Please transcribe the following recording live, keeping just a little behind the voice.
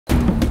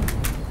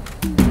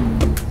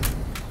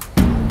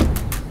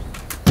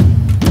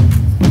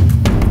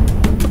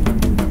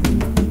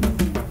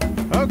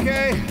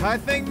I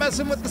think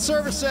messing with the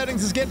server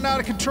settings is getting out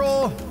of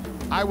control.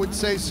 I would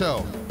say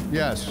so,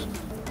 yes.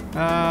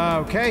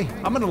 Okay.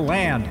 I'm gonna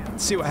land.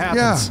 See what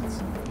happens.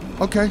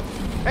 Yeah. Okay.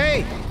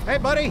 Hey,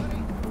 buddy.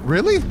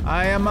 Really?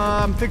 I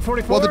am, Thick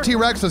 44. Well, the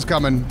T-Rex is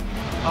coming.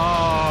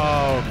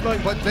 Oh,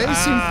 look. But they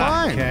seem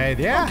fine. Okay,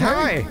 yeah,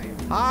 Okay.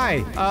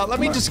 Hi. Let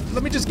me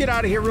just get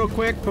out of here real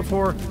quick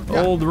before the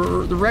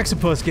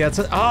Rexipus gets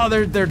it. Oh,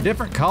 they're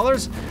different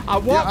colors. I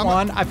want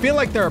one. I feel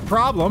like they're a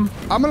problem.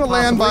 I'm gonna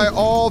land by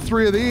all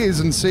 3 of these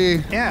and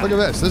see. Yeah. Look at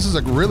this. This is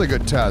a really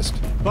good test.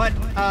 But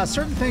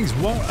certain things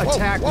won't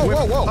attack. Whoa.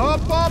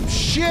 Up,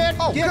 shit!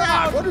 Oh, Get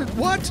God. out!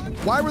 What?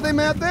 Why were they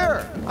mad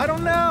there? I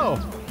don't know.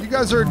 You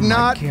guys are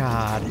not. My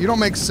God. You don't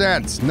make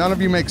sense. None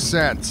of you make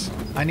sense.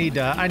 I need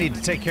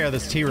to take care of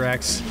this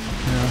T-Rex.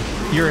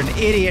 Yeah. You're an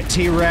idiot,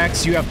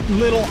 T-Rex. You have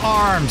little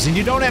arms and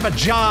you don't have a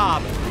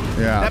job.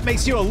 Yeah. That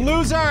makes you a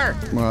loser.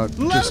 Well,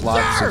 loser! just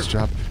lost his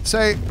job.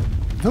 Say,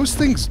 those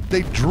things,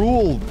 they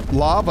drool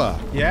lava.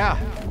 Yeah.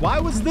 Why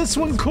was this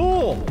one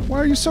cool? Why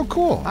are you so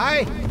cool?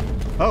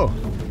 Oh.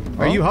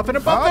 Are you huffing a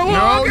puffing?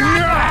 No.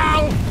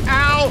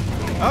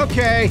 Ow!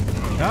 Okay.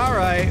 All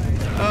right.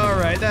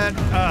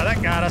 That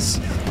got us.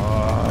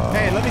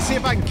 Hey, let me see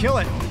if I can kill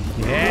it.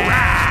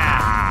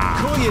 Yeah.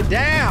 Cool you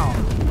down.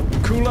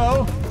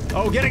 Coolo.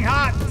 Oh, getting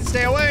hot.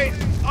 Stay away.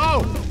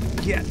 Oh.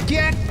 Get.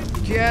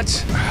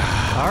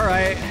 All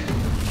right.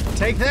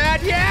 Take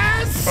that.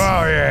 Yes.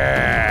 Oh,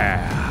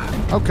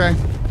 yeah. Okay.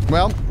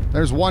 Well,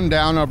 there's one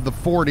down of the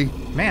 40.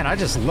 Man, I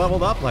just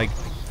leveled up like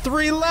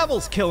 3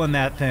 levels killing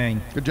that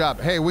thing. Good job.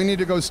 Hey, we need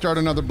to go start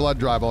another blood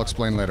drive. I'll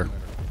explain later.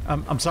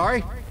 I'm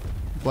sorry?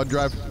 Blood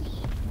drive.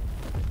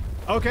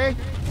 Okay.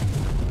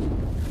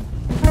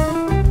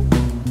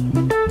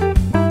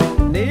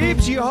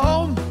 Neebs, you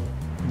home?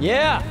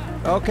 Yeah.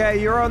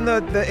 Okay, you're on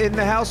in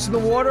the house in the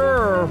water,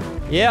 or?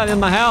 Yeah, I'm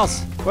in my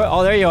house.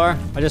 Oh, there you are.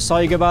 I just saw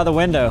you go by the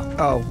window.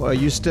 Oh, are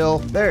you still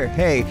there?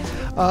 Hey,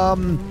 not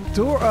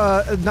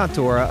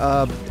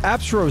Dora.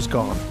 Absro's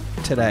gone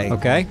today.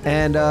 Okay.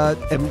 And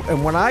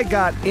when I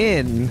got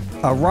in,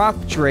 a rock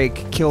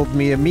drake killed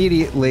me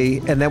immediately,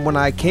 and then when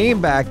I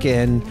came back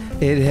in,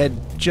 it had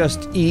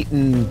just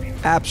eaten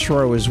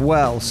Absro as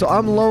well. So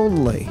I'm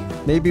lonely.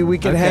 Maybe we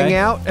can hang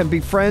out and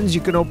be friends.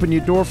 You can open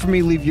your door for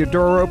me, leave your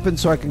door open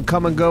so I can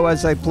come and go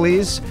as I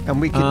please,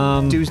 and we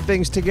can do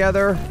things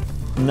together.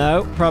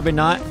 No, probably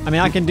not. I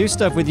mean, I can do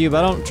stuff with you,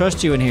 but I don't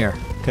trust you in here,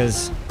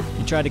 because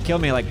you tried to kill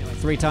me like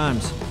 3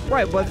 times.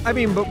 Right, but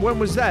when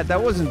was that?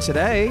 That wasn't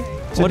today.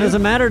 What does it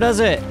matter, does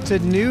it? It's a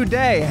new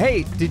day.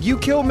 Hey, did you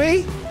kill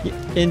me?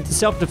 In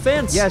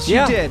self-defense? Yes,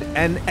 you did.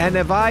 And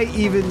have I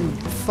even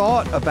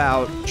thought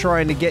about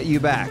trying to get you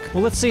back?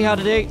 Well, let's see how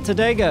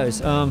today goes.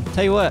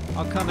 Tell you what,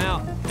 I'll come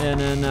out and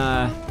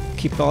then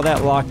keep all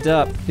that locked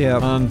up. Yeah.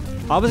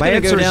 I was My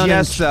gonna go answer is down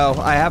yes, though.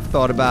 I have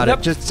thought about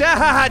it.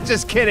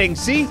 Just kidding.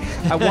 See,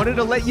 I wanted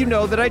to let you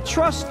know that I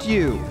trust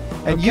you,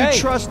 and you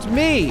trust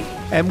me,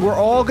 and we're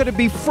all gonna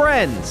be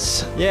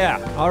friends. Yeah.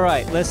 All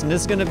right. Listen,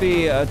 this is gonna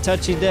be a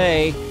touchy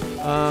day.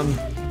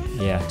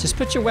 Yeah. Just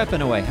put your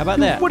weapon away. How about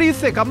that? What do you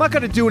think? I'm not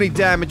gonna do any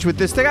damage with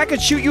this thing. I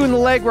could shoot you in the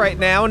leg right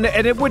now, and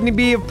it wouldn't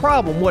be a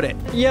problem, would it?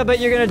 Yeah, but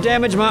you're gonna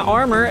damage my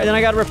armor, and then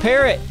I gotta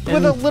repair it.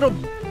 With a little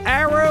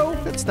arrow?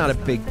 That's not a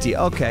big deal.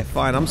 Okay,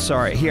 fine. I'm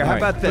sorry. Here, how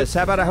about this?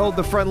 How about I hold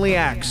the friendly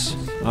axe?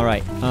 All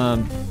right.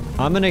 I'm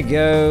gonna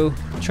go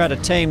try to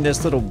tame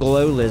this little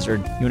glow lizard.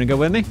 You wanna go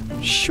with me?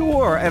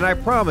 Sure, and I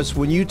promise,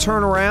 when you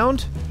turn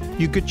around,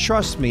 you could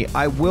trust me.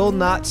 I will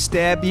not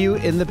stab you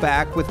in the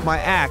back with my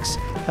axe.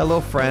 Hello,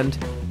 friend.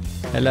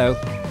 Hello.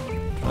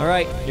 All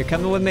right, you're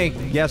coming with me.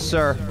 Yes,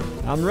 sir.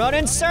 I'm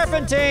running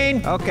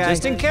serpentine. Okay.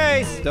 Just in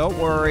case. Don't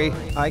worry.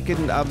 I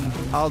can,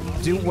 I'll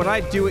do, when I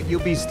do it,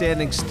 you'll be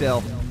standing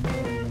still.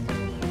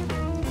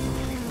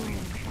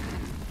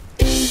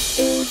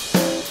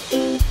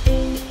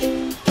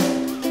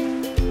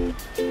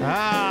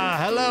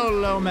 Hello,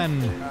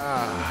 Lowman.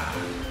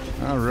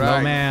 All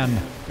right. Lowman.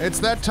 It's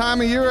that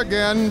time of year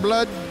again.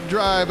 Blood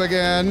drive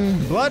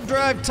again. Blood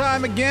drive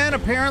time again.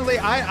 Apparently,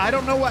 I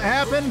don't know what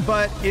happened,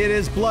 but it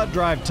is blood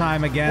drive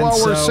time again. Well,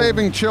 we're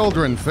saving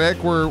children,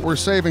 Vic. We're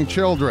saving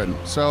children.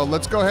 So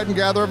let's go ahead and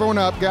gather everyone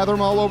up. Gather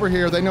them all over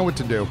here. They know what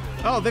to do.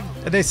 Oh,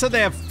 they said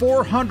they have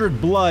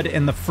 400 blood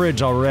in the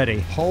fridge already.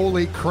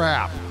 Holy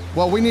crap.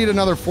 Well, we need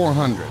another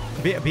 400.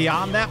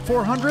 Beyond that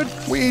 400?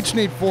 We each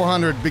need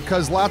 400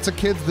 because lots of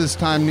kids this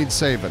time need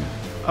saving.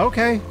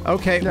 Okay.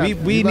 Yeah,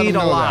 we need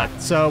a lot,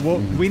 that. so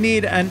we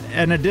need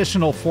an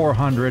additional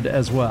 400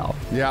 as well.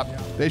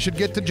 Yep, they should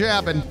get to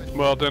jabbing.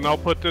 Well, then I'll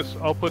put this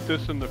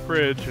in the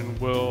fridge, and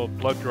we'll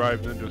blood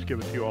drive, and then just give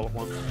it to you all at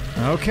once.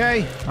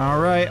 Okay, all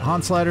right.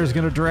 Hanslider is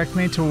going to direct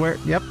me to where.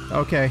 Yep.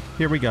 Okay,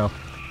 here we go.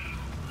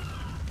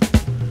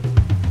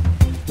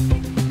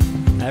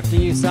 After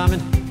you, Simon.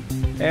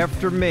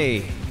 After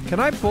me. Can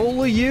I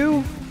bowl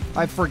you?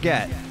 I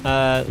forget.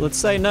 Let's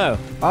say no.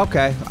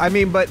 Okay. I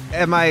mean, but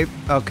am I...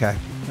 Okay.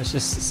 Let's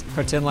just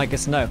pretend like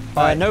it's no.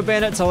 Right. No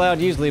bandits allowed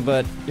usually,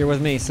 but you're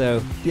with me,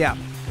 so... Yeah.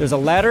 There's a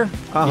ladder.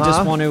 You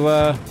just want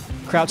to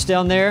crouch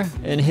down there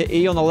and hit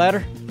E on the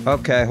ladder.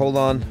 Okay, hold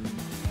on.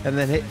 and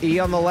then hit E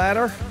on the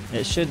ladder.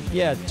 It should,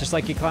 yeah, just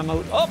like you climb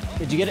over. Oh,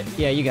 did you get it?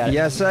 Yeah, you got it.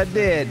 Yes, I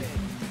did.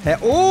 Hey,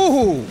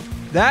 ooh,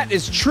 that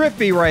is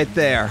trippy right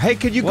there. Hey,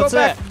 could you What's go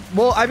back? that?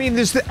 Well, I mean,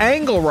 there's the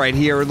angle right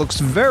here. It looks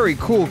very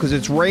cool because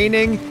it's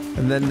raining,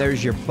 and then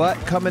there's your butt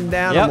coming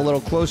down. Yep. I'm a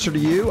little closer to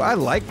you. I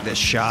like this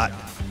shot.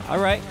 All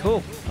right,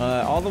 cool.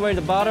 All the way to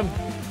the bottom.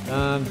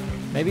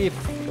 Maybe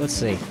if, let's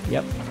see.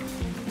 Yep.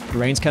 The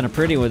rain's kind of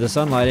pretty with the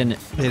sunlight, isn't it?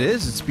 It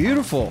is. It's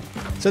beautiful.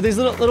 So these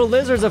little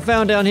lizards I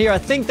found down here, I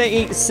think they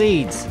eat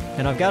seeds,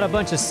 and I've got a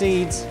bunch of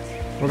seeds.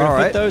 We're gonna All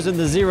put right. those in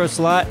the 0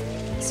 slot.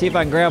 See if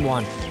I can grab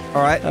one.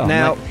 All right, Oh,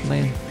 now,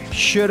 man.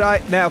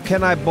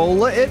 can I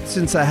bola it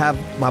since I have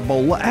my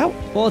bola out?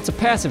 Well, it's a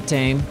passive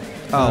tame.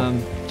 Oh,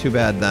 too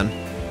bad then.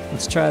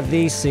 Let's try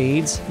these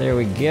seeds. There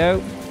we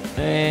go.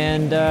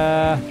 And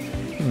I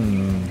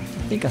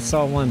think I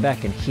saw one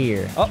back in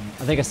here. Oh,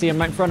 I think I see him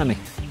right in front of me.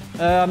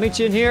 I'll meet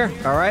you in here.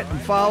 All right, I'm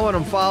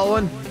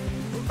following.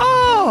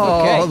 Oh,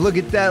 Okay. look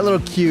at that little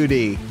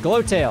cutie.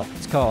 Glowtail,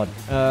 it's called.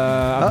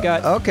 I've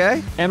got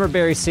Okay.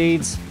 Emberberry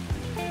seeds.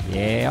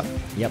 Yep.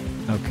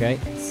 Okay.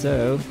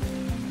 So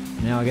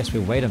now I guess we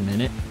wait a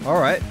minute. All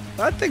right,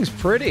 that thing's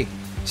pretty.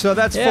 So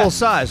that's Yeah. full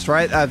sized,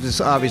 right?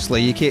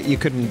 Obviously, you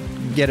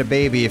couldn't get a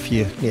baby if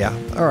you. Yeah.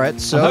 All right.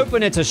 So I'm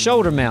hoping it's a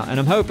shoulder mount, and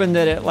I'm hoping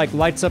that it like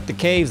lights up the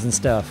caves and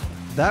stuff.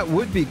 that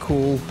would be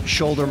cool.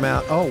 Shoulder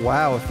mount. Oh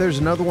wow! If there's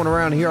another one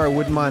around here, I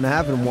wouldn't mind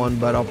having one,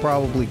 but I'll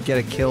probably get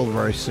it killed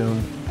very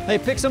soon. Hey,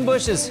 pick some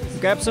bushes.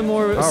 Grab some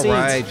more All seeds.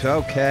 right.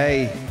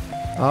 Okay.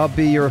 I'll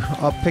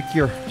pick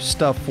your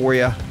stuff for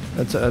you.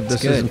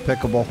 This good. isn't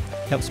pickable.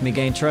 Helps me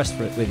gain trust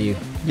with you.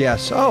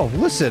 Yes. Oh,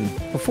 listen.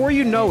 Before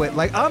you know it,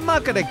 like I'm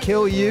not gonna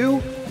kill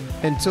you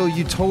until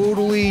you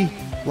totally,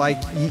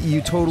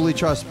 you totally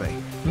trust me.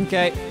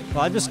 Okay.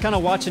 Well, I'm just kind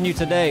of watching you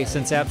today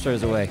since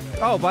Abster's away.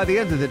 Oh, by the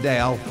end of the day,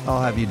 I'll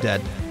have you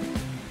dead.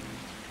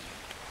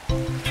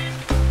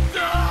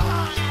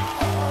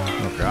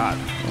 Oh God.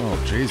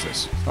 Oh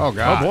Jesus. Oh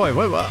God. Oh boy,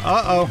 wait,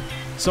 uh-oh.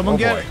 Someone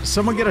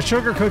get a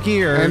sugar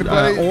cookie or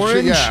Anybody?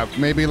 orange? Yeah,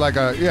 maybe like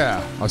a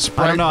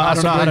Sprite. I don't know how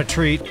possibly? to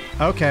treat.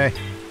 Okay.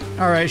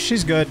 All right,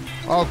 she's good.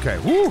 Okay.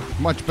 Woo.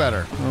 Much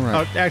better. All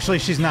right. Oh, actually,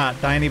 she's not.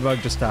 Diany Bug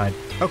just died.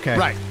 Okay.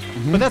 Right.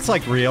 But that's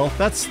like real.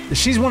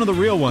 She's one of the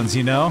real ones,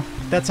 you know?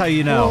 That's how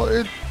you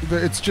know.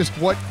 Well, it's just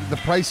what the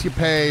price you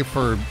pay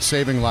for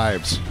saving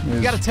lives. You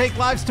gotta take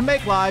lives to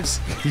make lives.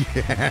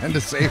 and to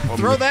save them.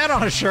 Throw that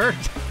on a shirt.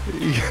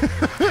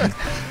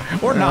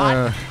 Or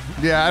not.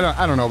 Yeah,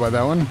 I don't know about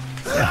that one.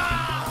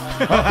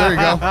 Oh, there you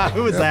go.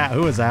 Who was that?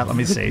 Who was that? Let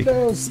me see.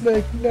 No,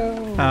 Snake,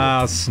 no.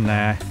 Oh,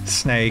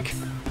 snake.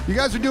 You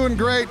guys are doing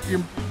great.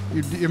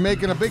 You're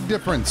making a big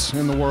difference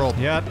in the world.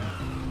 Yep.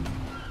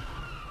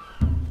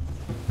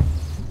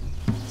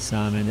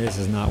 Simon, this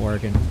is not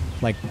working.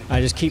 Like, I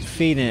just keep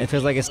feeding it. It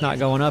feels like it's not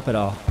going up at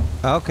all.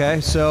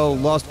 Okay, so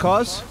lost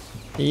cause?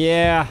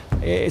 Yeah,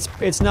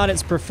 it's not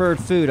its preferred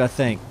food, I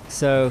think.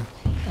 So,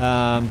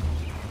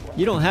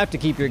 you don't have to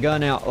keep your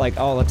gun out like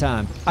all the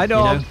time. I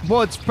know. You know?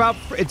 Well, it's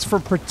for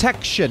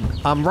protection.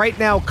 I'm right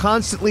now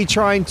constantly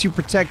trying to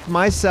protect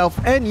myself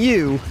and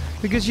you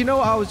because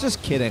I was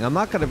just kidding. I'm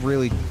not gonna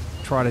really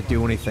try to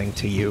do anything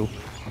to you.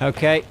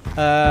 Okay,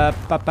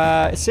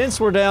 Papa, since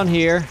we're down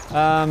here,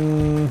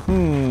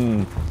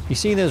 you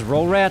seen those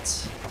roll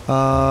rats?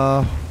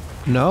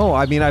 No.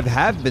 I mean, I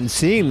have been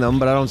seeing them,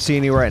 but I don't see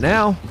any right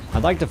now.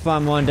 I'd like to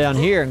find one down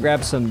here and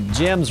grab some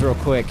gems real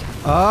quick.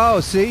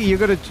 Oh, see,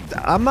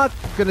 I'm not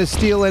gonna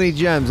steal any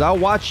gems. I'll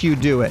watch you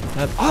do it.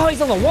 Oh,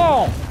 he's on the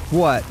wall!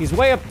 What? He's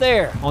way up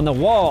there on the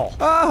wall.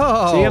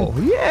 Oh, See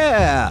him?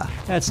 Yeah.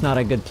 That's not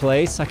a good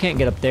place. I can't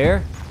get up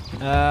there.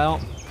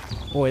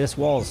 Boy, this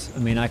wall's, I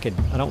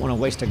don't want to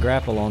waste a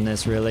grapple on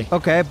this, really.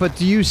 Okay, but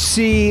do you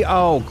see?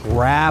 Oh,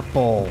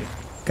 grapple.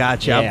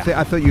 Gotcha. Yeah.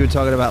 I thought you were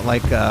talking about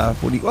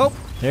oh,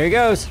 There he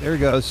goes. there he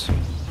goes.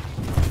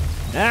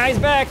 Ah, he's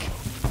back.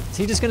 Is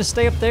he just gonna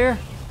stay up there?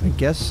 I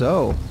guess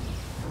so.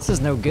 This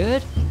is no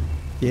good.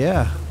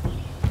 Yeah.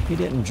 He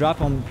didn't drop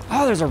them.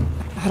 Oh,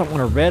 I don't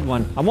want a red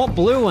one. I want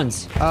blue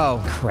ones.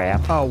 Oh.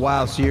 Crap. Oh,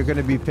 wow. So you're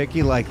gonna be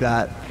picky like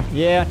that?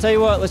 Yeah, I tell you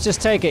what, let's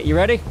just take it. You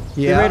ready?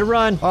 Yeah. Get ready to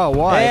run. Oh,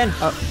 why? And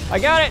I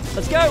got it.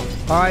 Let's go.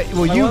 All right.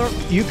 Well,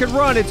 you can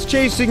run. It's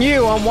chasing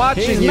you. I'm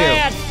watching He's you.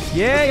 mad.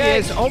 Yeah, Okay. he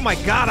is. Oh my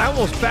God! I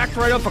almost backed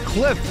right off a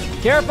cliff.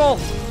 Careful.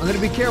 I'm gonna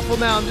be careful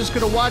now. I'm just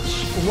gonna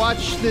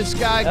watch this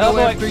guy Oh, go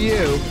boy. after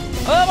you.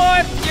 Oh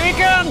boy, here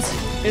he comes.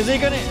 Is he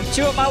gonna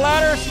chew up my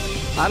ladders?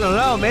 I don't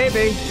know.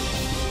 Maybe.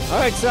 All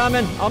right,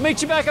 Simon. I'll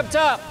meet you back up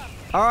top.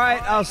 All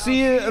right. I'll see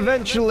you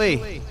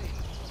eventually.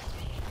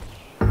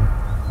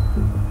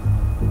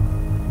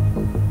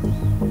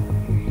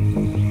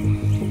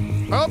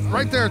 Oh,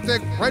 right there,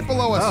 Thick. Right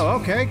below us. Oh,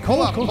 okay.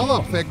 Cool. Pull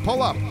up, Thick.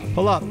 Pull up.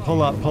 Pull up.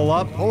 Pull up.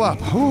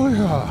 Oh,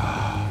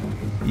 yeah.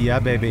 Yeah,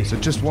 baby. Is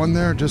it just one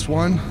there? Just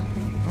one?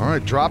 All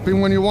right, drop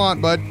in when you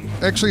want, but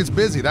actually it's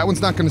busy. That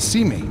one's not going to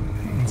see me.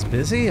 It's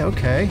busy?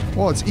 Okay.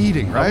 Well, it's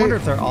eating, right? I wonder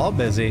if they're all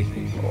busy.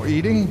 Or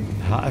eating?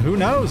 Who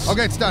knows?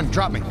 Okay, it's done.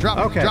 Drop me.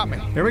 Okay. Drop me.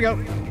 Here we go.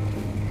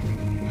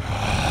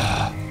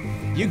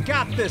 You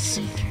got this,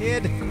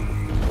 kid.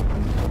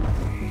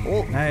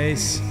 Oh.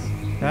 Nice.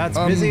 That's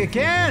busy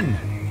again.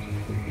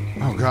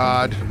 Oh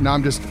God. Now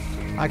I'm just.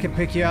 I can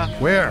pick you up.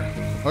 Where?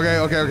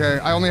 Okay.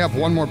 I only have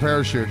one more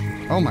parachute.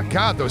 Oh my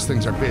God, those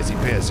things are busy.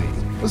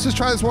 Let's just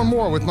try this one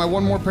more with my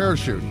one more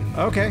parachute.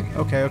 Okay.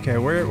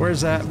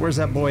 Where's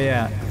that boy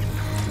at?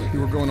 You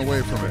were going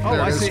away from it. Oh,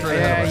 there I it is, see. straight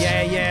ahead of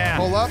us. Yeah.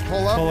 Pull up,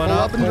 Pulling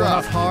up and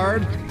drop.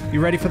 hard. You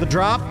ready for the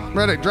drop?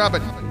 Ready, drop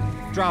it.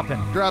 Dropping.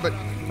 Drop it.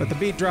 Let the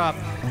beat drop.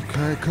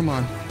 Okay, come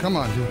on,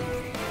 dude.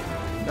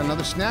 Got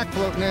another snack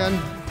floating in.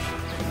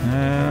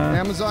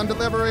 Amazon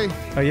delivery.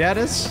 Oh, yeah, it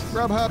is?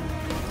 Grubhub.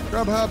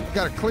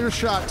 Got a clear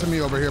shot to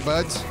me over here,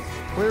 buds.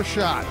 Clear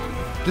shot.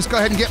 Just go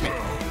ahead and get me.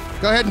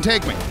 Go ahead and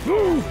take me.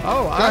 Oh,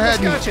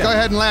 Go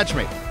ahead and latch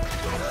me.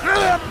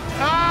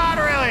 Ah,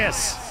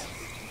 Aurelius!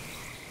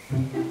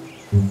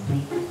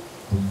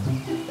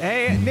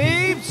 Hey,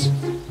 Neebs!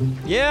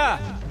 Yeah.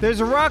 There's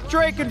a rock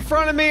drake in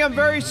front of me. I'm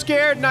very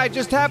scared, and I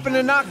just happened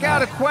to knock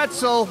out a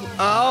Quetzal.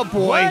 Oh,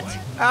 boy.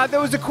 What? There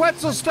was a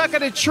Quetzal stuck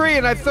in a tree,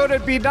 and I thought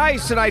it'd be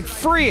nice, and I'd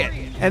free it.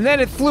 And then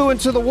it flew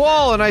into the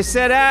wall, and I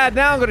said,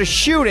 now I'm going to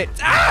shoot it.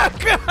 Ah,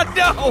 God,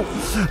 no!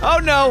 Oh,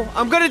 no,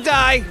 I'm going to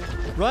die.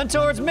 Run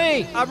towards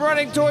me. I'm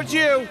running towards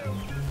you.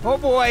 Oh,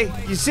 boy.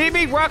 You see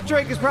me? Rock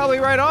drake is probably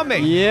right on me.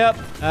 Yep.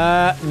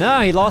 No,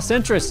 he lost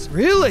interest.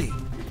 Really?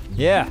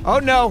 Yeah. Oh,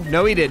 no.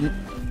 No, he didn't.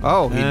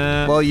 Oh,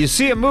 well, you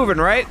see him moving,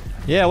 right?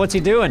 Yeah, what's he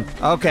doing?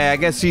 Okay, I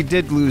guess he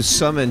did lose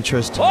some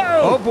interest.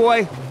 Whoa! Oh,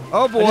 boy.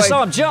 Oh, boy. I just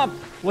saw him jump.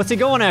 What's he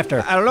going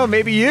after? I don't know,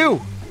 maybe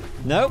you.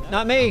 Nope,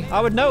 not me. I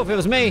would know if it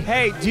was me.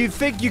 Hey, do you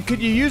think could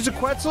you use a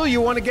Quetzal?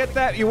 You want to get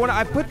that?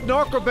 I put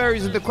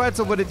narcoberries in the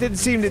Quetzal, but it didn't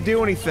seem to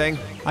do anything.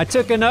 I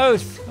took an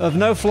oath of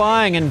no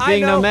flying and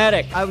being I know.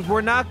 nomadic.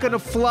 We're not going to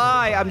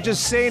fly. I'm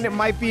just saying it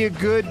might be a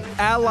good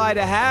ally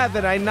to have,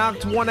 and I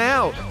knocked one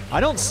out. I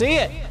don't see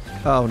it.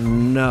 Oh,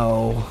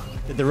 no.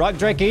 Did the rock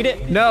drake eat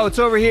it? No, it's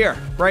over here.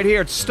 Right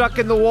here. It's stuck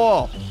in the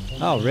wall.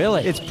 Oh,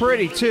 really? It's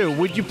pretty, too.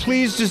 Would you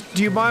please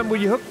do you mind, will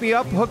you hook me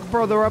up? Hook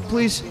brother up,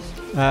 please?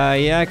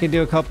 Yeah, I could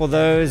do a couple of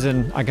those,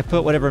 and I could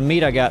put whatever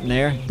meat I got in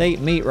there. They eat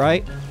meat,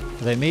 right?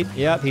 Do they meat?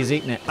 Yep, he's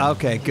eating it.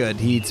 Okay, good.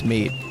 He eats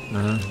meat.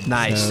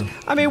 Nice. So-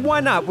 I mean, why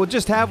not? We'll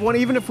just have one,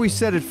 even if we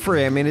set it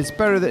free. I mean, it's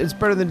better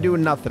than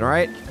doing nothing,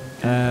 right?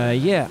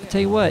 Yeah.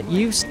 Tell you what,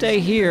 you stay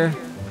here,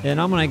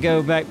 and I'm gonna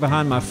go back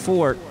behind my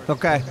fort.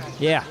 Okay.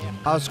 Yeah.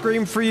 I'll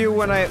scream for you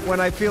when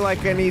I feel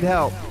like I need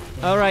help.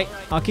 All right.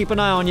 I'll keep an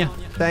eye on you.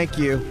 Thank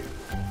you.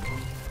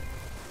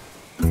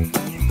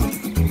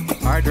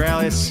 All right,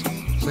 Aurelius.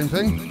 Same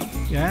thing?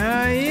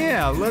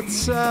 Yeah,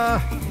 let's,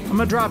 I'm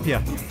gonna drop you.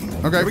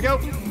 Okay. Here we go.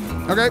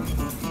 Okay.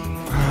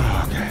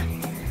 Okay.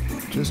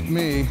 Just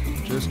me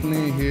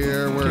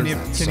here. Where Can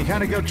is you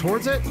kind of go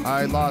towards it?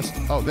 I lost.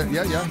 Oh, there,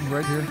 yeah,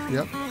 right here.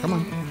 Yep. Come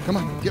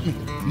on, get me.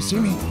 You see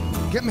me?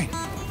 Get me.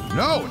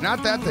 No,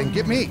 not that thing.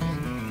 Get me.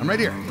 I'm right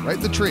here, right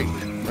in the tree,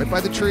 right by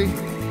the tree.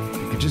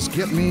 You can just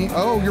get me.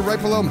 Oh, you're right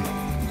below me.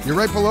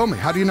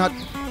 How do you not?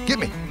 Get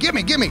me. You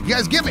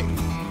guys, get me.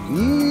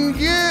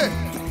 Yeah.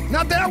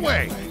 Not that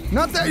way.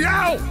 Not that.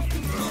 No.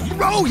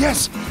 Oh,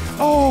 yes.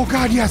 Oh,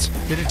 God, yes.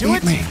 Did it do Eat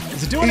it? me.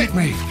 Is it doing Eat it?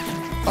 me.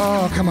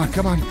 Oh, come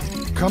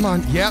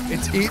on. Yep,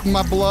 it's eating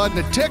my blood and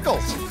it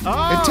tickles.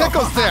 Oh. It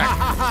tickles thick.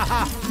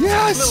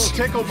 Yes. Little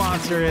tickle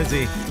monster, is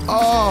he?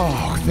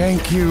 Oh,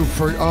 thank you.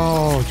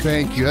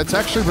 That's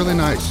actually really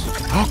nice.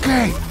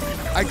 Okay.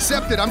 I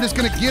accept it. I'm just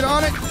going to get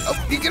on it.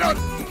 Oh, you get on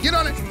it. Get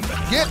on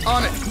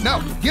it.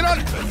 No, get on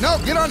it. No,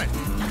 get on it.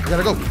 I got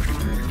to go.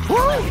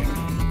 Woo!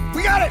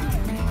 We got it.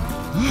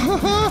 Ha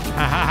ha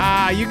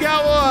ha, you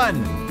got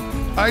one.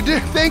 I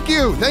did. Thank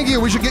you.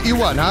 We should get you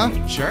one, huh?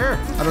 Sure.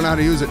 I don't know how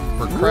to use it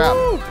for crap.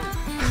 Woo.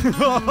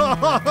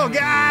 Oh,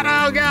 God.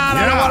 I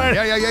don't want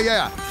to.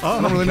 Yeah. Oh,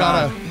 I don't really know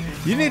how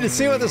to. You need to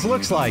see what this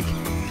looks like.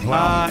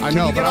 I can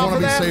know, you but get I off want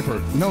of to be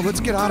that? safer. No, let's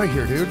get out of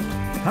here, dude.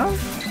 Huh?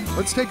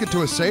 Let's take it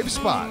to a safe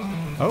spot.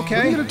 We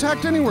Okay. can get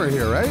attacked anywhere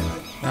here, right?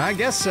 I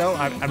guess so.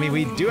 I mean,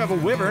 we do have a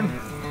wyvern.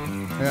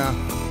 Yeah.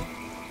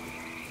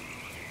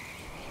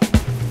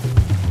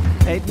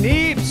 Hey,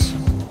 Neebs.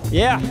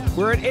 Yeah.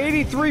 We're at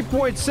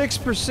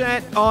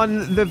 83.6%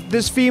 on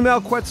this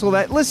female Quetzal.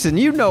 Listen,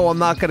 you know I'm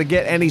not going to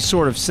get any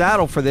sort of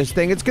saddle for this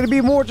thing. It's going to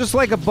be more just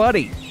like a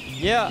buddy.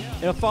 Yeah.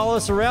 It'll follow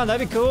us around.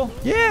 That'd be cool.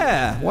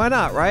 Yeah, why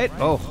not, right?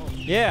 Oh.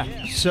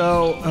 Yeah.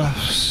 So,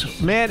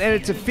 man, and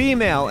it's a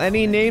female.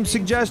 Any name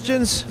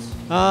suggestions?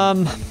 I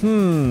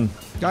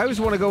always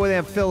want to go with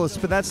Amphilis,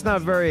 but that's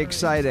not very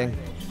exciting.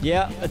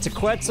 Yeah. It's a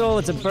Quetzal.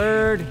 It's a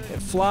bird.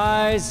 It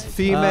flies.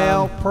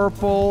 Female,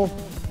 purple,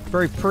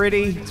 very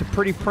pretty. It's a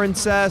pretty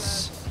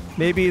princess.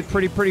 Maybe a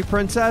pretty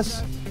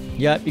princess?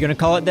 Yep. You gonna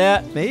call it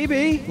that?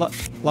 Maybe.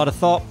 Lot of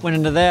thought went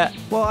into that.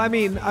 Well, I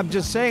mean, I'm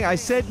just saying, I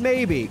said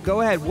maybe.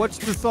 Go ahead. What's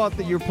the thought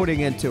that you're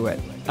putting into it?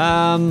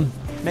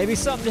 Maybe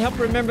something to help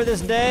remember this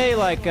day,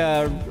 like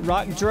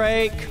rock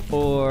drake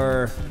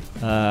or.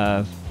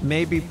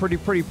 Maybe pretty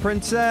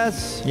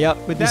princess? Yep.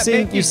 Would You that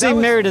seem make you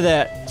seem married to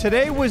that.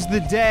 Today was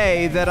the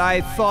day that I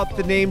thought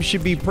the name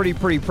should be pretty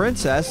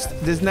princess.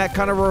 Isn't that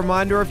kind of a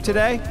reminder of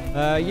today?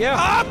 Yeah.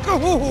 Ah,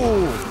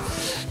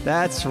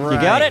 That's right.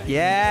 You got it?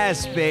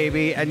 Yes,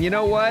 baby. And you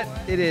know what?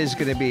 It is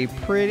going to be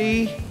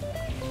pretty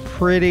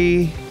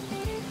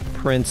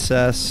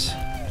princess.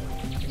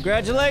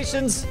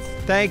 Congratulations.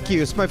 Thank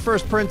you. It's my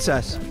first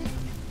princess.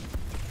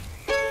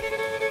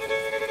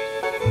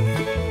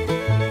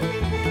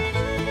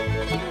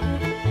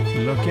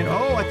 Looking.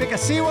 Oh, I think I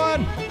see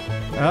one.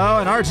 Oh,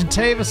 an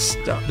Argentavis.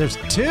 There's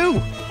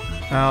two.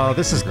 Oh,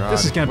 this is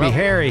gonna be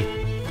hairy.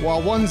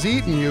 While one's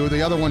eating you,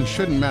 the other one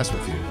shouldn't mess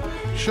with you.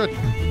 Shouldn't.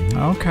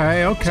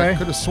 Okay. I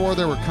could have swore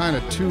there were kind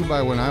of two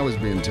by when I was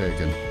being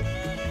taken.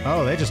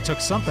 Oh, they just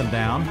took something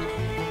down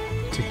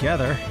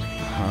together.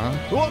 Huh?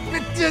 Oh,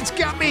 it's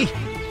got me.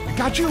 I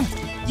got you.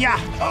 Yeah.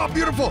 Oh,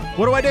 beautiful.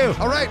 What do I do?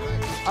 All right.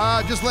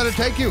 Just let it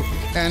take you,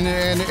 and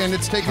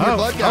it's taking your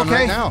blood down okay.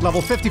 right now.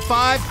 Level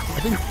 55. I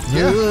think.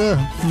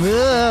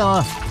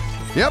 Yeah.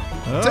 Yep.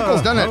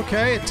 Tickles done it.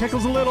 Okay, it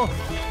tickles a little.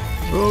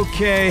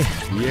 Okay.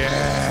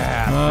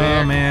 Yeah. Oh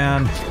thick.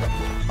 man.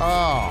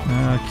 Oh.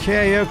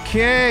 Okay.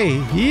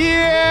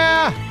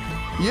 Yeah.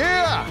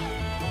 Yeah.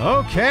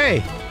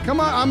 Okay.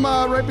 Come on, I'm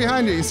right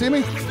behind you. You see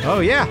me?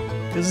 Oh yeah.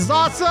 This is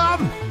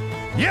awesome.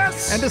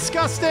 Yes. And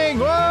disgusting.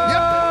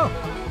 Whoa.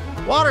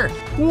 Yep. Water.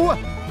 Whoa.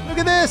 Look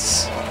at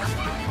this.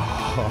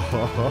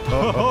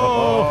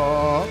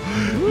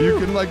 You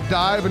can like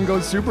dive and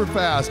go super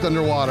fast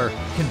underwater. You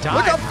can dive.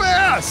 Look how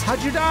fast!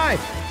 How'd you dive?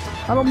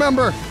 I don't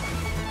remember.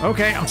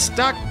 Okay, I'm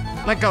stuck.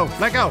 Let go.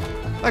 Let go.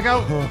 Let go.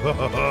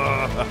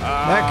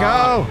 Let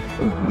go.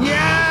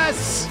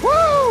 Yes.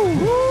 Woo!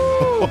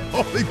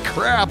 Holy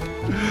crap!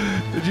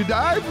 Did you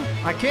dive?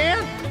 I can.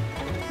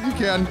 You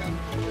can.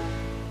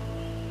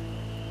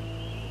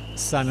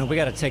 Simon, we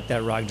gotta take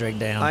that rock drake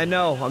down. I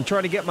know. I'm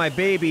trying to get my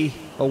baby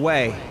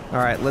away. All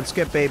right, let's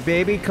get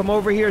baby. Come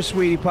over here,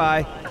 sweetie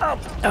pie.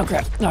 Oh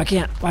crap. No, I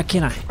can't. Why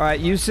can't I? All right,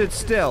 you sit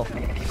still.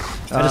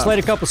 I just laid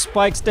a couple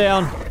spikes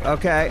down.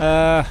 Okay.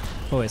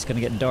 Boy, it's gonna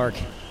get dark.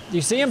 Do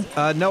you see him?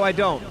 No, I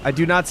don't. I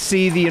do not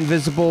see the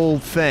invisible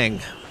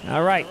thing.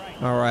 All right.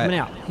 All right. Coming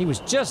out. He was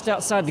just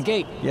outside the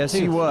gate. Yes,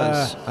 too. he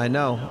was. I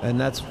know, and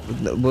that's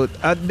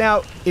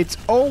now. It's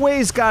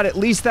always got at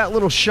least that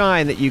little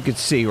shine that you could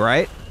see,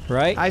 right?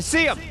 Right? I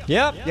see him.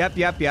 Yep.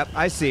 Yep.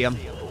 I see him.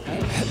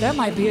 That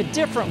might be a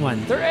different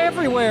one. They're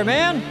everywhere,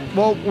 man.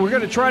 Well, we're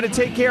gonna try to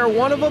take care of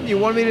one of them. You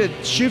want me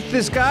to shoot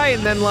this guy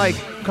and then like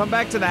come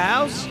back to the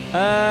house?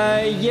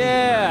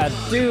 Yeah.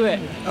 Do it.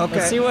 Okay.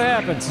 Let's see what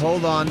happens.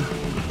 Hold on.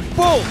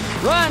 Boom!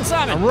 Run,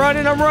 Simon. I'm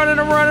running.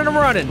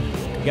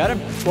 Got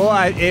him?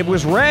 Well, it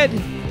was red.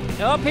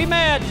 Oh, he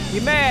mad.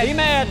 You mad? He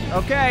mad.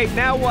 Okay,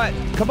 now what?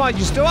 Come on,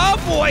 you still.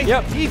 Oh boy!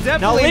 Yep. He's Now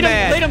definitely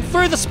mad. lead him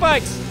through the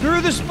spikes.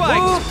 Through the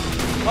spikes. Whoop.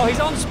 Oh,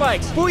 he's on the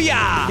spikes.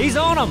 Booyah! He's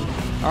on them.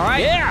 All right.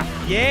 Yeah.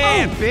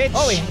 Yeah, Oh. bitch.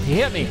 Oh, he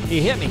hit me. He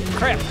hit me.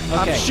 Crap. Okay.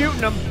 I'm shooting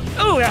him.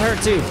 Oh, that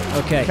hurt too.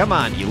 Okay. Come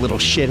on, you little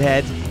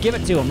shithead. Give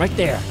it to him right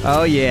there.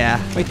 Oh yeah.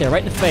 Right there,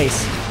 right in the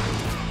face.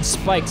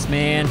 Spikes,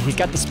 man. He's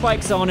got the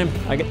spikes on him.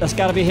 That's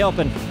got to be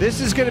helping. This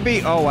is gonna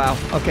be. Oh wow.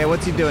 Okay,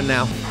 what's he doing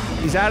now?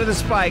 He's out of the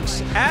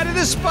spikes. Out of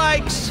the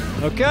spikes.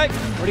 Okay.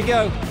 Where'd he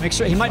go? Make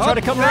sure he might try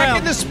to come back around.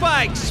 in the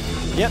spikes.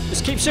 Yep.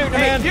 Just keep shooting,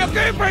 Hey, man. you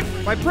okay,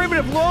 my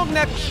primitive long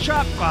neck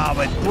shot. Oh,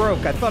 it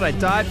broke. I thought I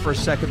died for a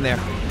second there.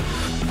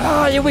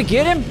 Oh, did we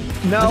get him?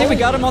 No. I think we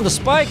got him on the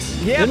spikes.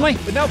 Yeah, Didn't we?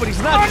 but no, but he's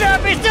Oh not. no,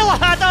 he's still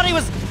alive. I thought he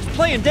was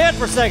playing dead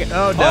for a second.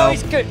 Oh, no. Oh,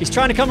 he's good. He's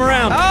trying to come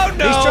around. Oh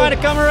no. He's trying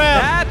to come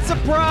around. That's a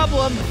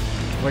problem.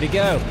 Where'd he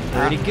go?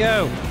 Where'd he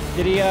go?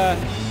 Did he?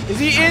 Is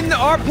he in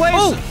our place?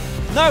 Oh,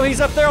 no, he's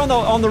up there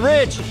on the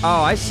ridge.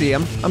 Oh, I see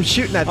him. I'm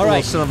shooting at the All little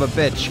right. son of a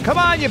bitch. Come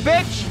on, you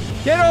bitch.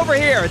 Get over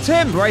here. It's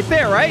him right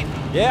there, right?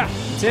 Yeah,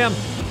 it's him.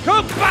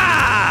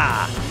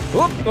 Koopa!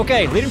 Oop,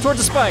 okay, lead him towards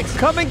the spikes.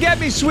 Come and get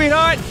me,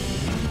 sweetheart.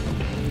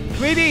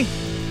 Sweetie.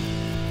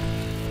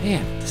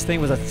 Man, this thing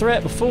was a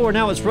threat before.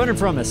 Now it's running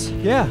from us.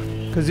 Yeah,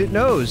 because it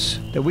knows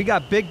that we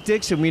got big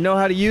dicks and we know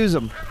how to use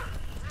them.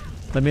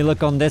 Let me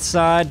look on this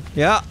side.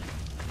 Yeah,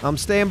 I'm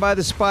staying by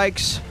the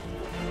spikes.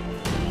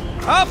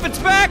 Up, it's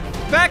back!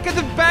 Back in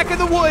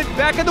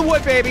the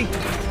wood, baby.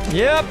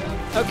 Yep.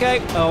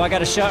 Okay. Oh, I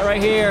got a shot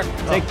right here.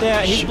 Take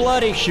that. He's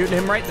bloody. Shooting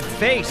him right in the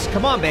face.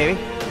 Come on, baby.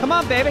 Come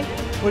on, baby.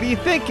 What are you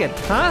thinking,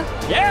 huh?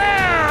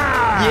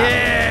 Yeah!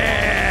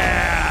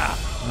 Yeah!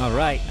 All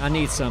right. I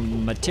need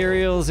some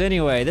materials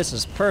anyway. This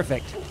is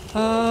perfect.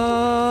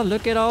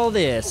 Look at all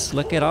this.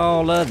 Look at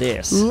all of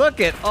this. Look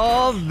at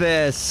all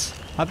this.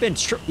 I've been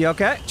You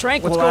okay?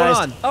 tranquilized. What's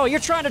going on? Oh, you're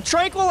trying to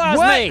tranquilize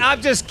What? me.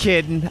 I'm just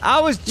kidding. I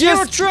was just. You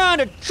were trying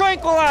to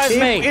tranquilize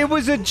me. It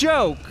was a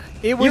joke.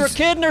 You were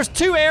kidding. There's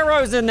 2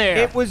 arrows in there.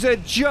 It was a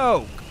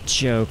joke.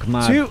 Joke,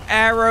 my. 2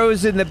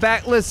 arrows in the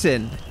back.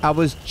 Listen, I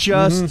was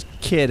just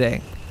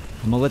kidding.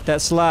 I'm gonna let that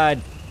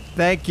slide.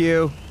 Thank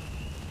you.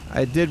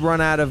 I did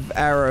run out of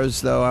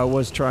arrows, though. I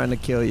was trying to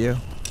kill you.